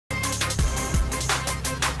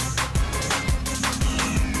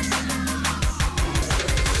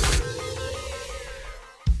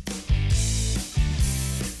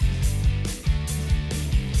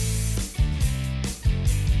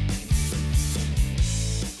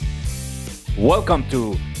Welcome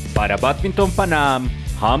to Para Badminton Panam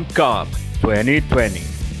Home Cup 2020.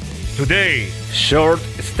 Today, short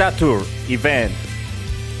stature event.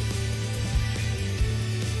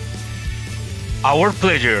 Our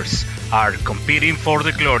players are competing for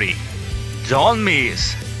the glory. Don't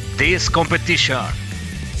miss this competition.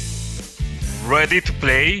 Ready to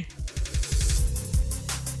play?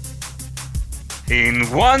 In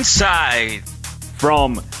one side,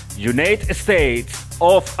 from United States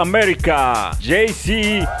of America,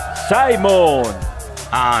 Jayci Simon.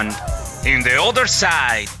 And in the other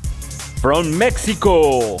side, from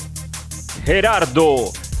Mexico,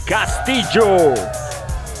 Gerardo Castillo.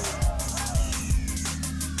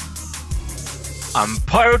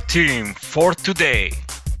 Umpire team for today.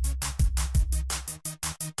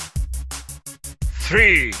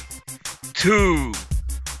 3, 2,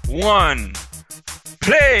 1,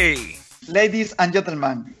 play! Ladies and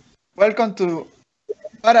gentlemen, welcome to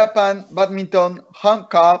Parapan Badminton Home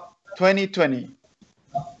Cup 2020.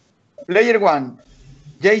 Player 1,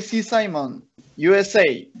 Jayci Simon,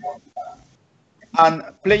 USA. And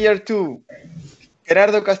Player 2,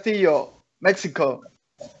 Gerardo Castillo, Mexico.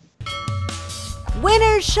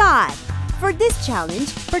 Winner shot! For this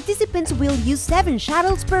challenge, participants will use 7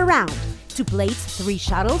 shuttles per round to place 3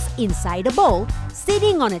 shuttles inside a bowl,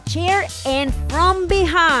 sitting on a chair and from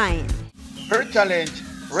behind. First challenge,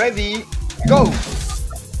 ready, go!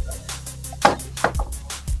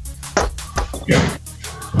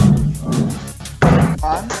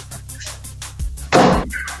 One,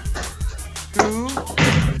 two,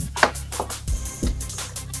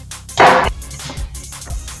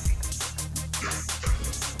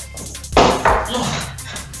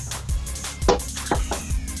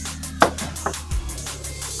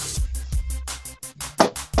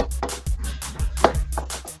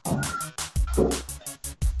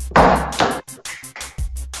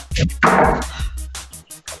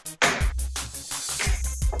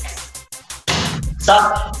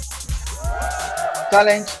 Stop.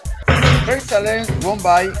 challenge. First challenge won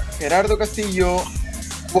by Gerardo Castillo,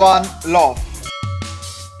 1 love.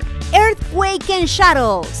 Earthquake and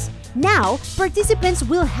shuttles! Now, participants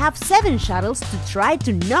will have 7 shuttles to try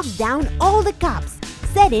to knock down all the cups,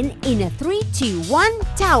 setting in a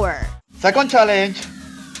 3-2-1 tower. Second challenge,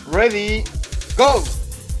 ready, go!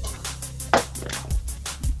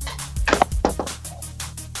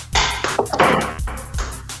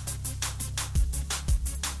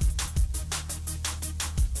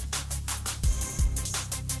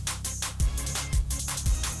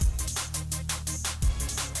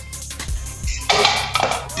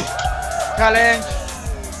 Challenge.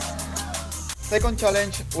 Second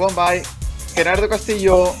challenge won by Gerardo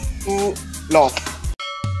Castillo, 2 love.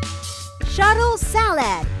 Shuttle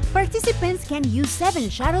salad! Participants can use 7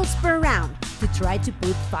 shuttles per round to try to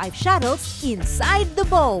put 5 shuttles inside the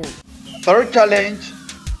bowl. Third challenge,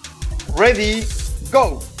 ready,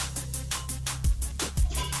 go!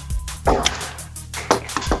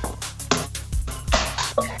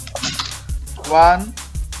 One,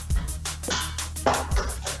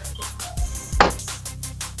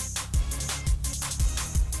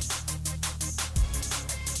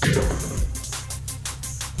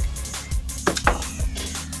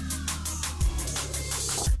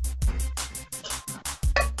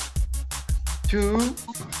 two,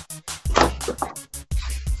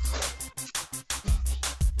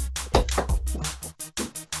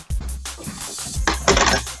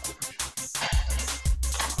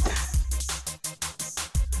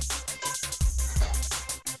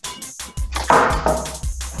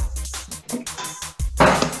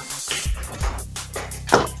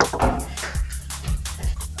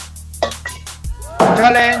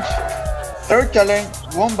 challenge. Third challenge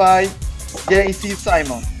won by Jayci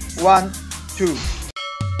Simon, 1, 2.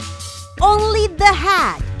 Only the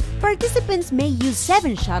hat! Participants may use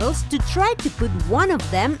 7 shuttles to try to put one of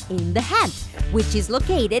them in the hat, which is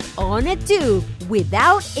located on a tube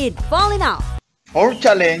without it falling off. Fourth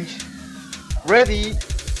challenge, ready,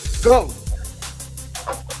 go!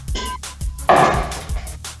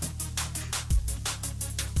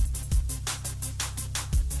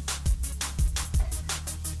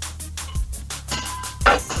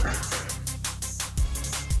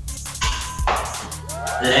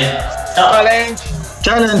 Stop.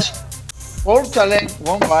 Challenge. Fourth challenge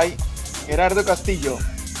won by Gerardo Castillo,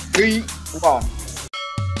 3-1.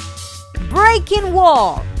 Breaking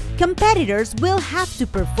wall! Competitors will have to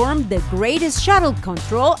perform the greatest shuttle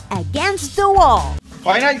control against the wall.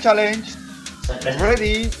 Final challenge,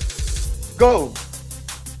 ready, go!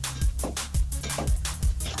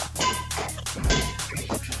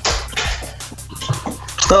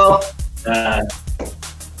 Stop.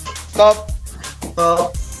 Stop.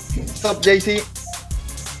 Stop. Stop, Jayci.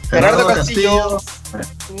 Gerardo Castillo,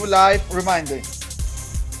 2 live reminder.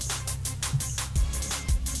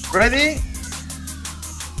 Ready?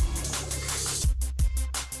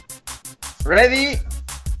 Ready?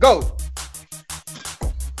 Go!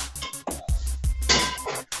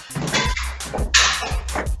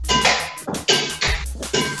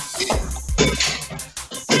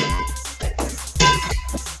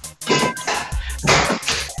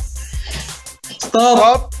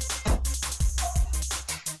 Stop.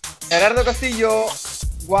 Gerardo Castillo,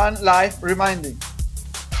 1 live reminding.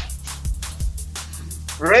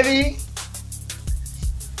 Ready?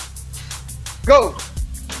 Go!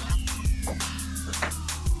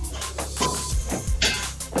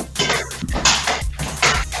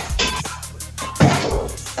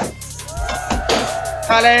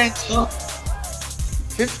 Challenge.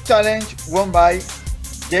 Fifth challenge won by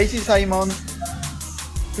Jayci Simon,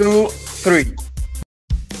 2-3.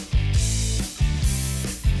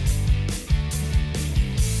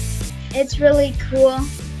 It's really cool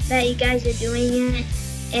that you guys are doing it,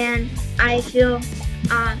 and I feel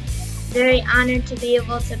very honored to be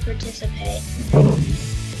able to participate.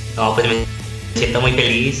 No, pues me siento muy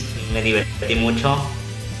feliz, me divertí mucho.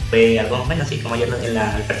 Fue algo, bueno, sí, como yo en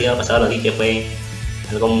el partido pasado lo dije, fue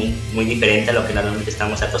algo muy diferente a lo que normalmente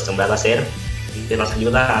estamos acostumbrados a hacer y que nos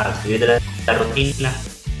ayuda a salir de la rutina.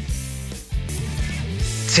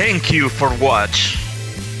 Thank you for watching.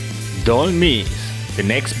 Don't miss the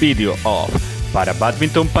next video of Para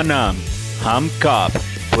Badminton Panam Ham Cup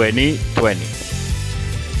 2020.